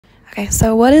Okay,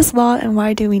 so what is law and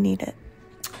why do we need it?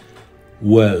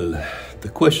 Well, the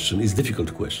question is a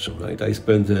difficult question, right? I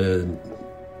spent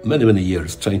many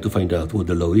years trying to find out what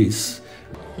the law is.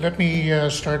 Let me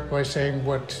start by saying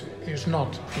what is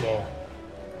not law.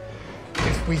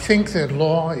 If we think that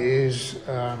law is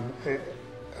a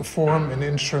form, an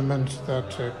instrument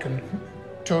that can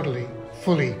totally,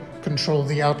 fully control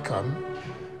the outcome,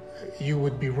 you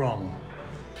would be wrong.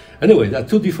 Anyway, there are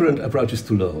two different approaches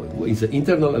to law. It's the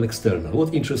internal and external.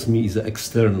 What interests me is the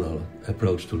external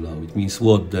approach to law. It means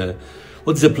what's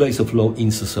the place of law in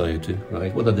society,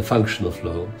 right? What are the functions of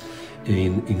law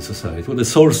in society? What are the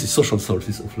sources, social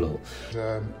sources of law?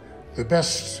 The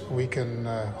best we can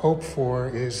hope for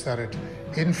is that it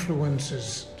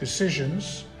influences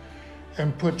decisions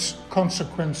and puts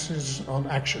consequences on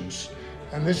actions.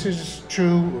 And this is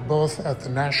true both at the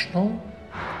national,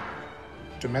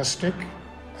 domestic,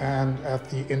 and at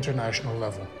the international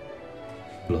level.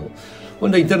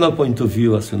 Well, the internal point of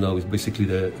view, as you know, is basically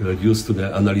reduced to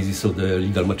the analysis of the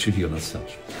legal material as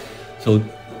such. So,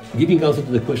 giving answer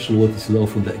to the question what is law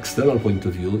from the external point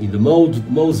of view, in the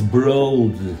most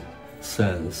broad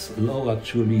sense, law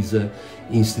actually is an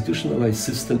institutionalized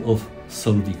system of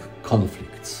solving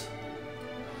conflicts.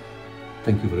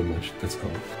 Thank you very much. That's all.